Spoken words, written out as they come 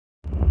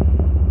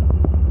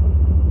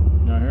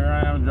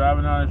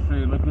down the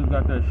street. Look who's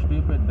got that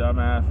stupid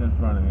dumbass in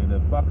front of me. The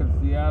fucking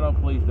Seattle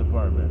Police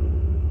Department.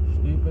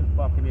 Stupid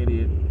fucking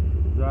idiot.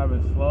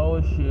 Driving slow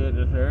as shit.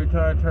 Just every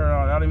time I turn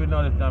around, I don't even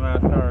know this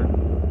dumbass car.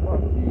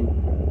 Fuck you.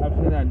 I've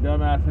seen that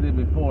dumbass idiot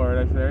before. And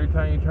I said, every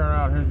time you turn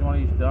around, here's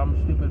one of these dumb,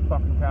 stupid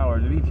fucking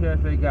cowards. Any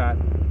chance they got,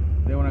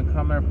 they want to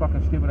come their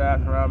fucking stupid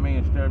ass around me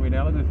and stare me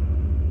down. Look at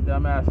this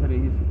dumbass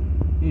idiot.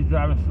 He's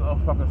driving so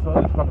fucking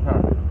slow. This fucking car.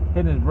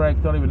 Hitting his brakes,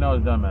 don't even know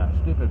his dumbass.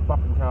 Stupid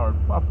fucking coward.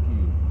 Fuck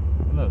you.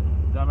 And look,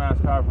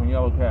 dumbass car from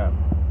Yellow Cab.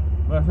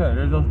 Like I said,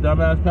 there's those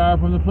dumbass car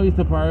from the police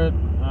department.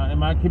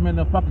 Am I committing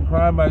a fucking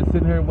crime by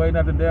sitting here waiting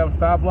at the damn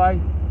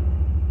stoplight?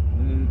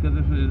 Because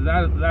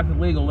if that's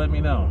illegal, let me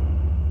know.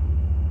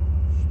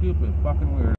 Stupid fucking weird.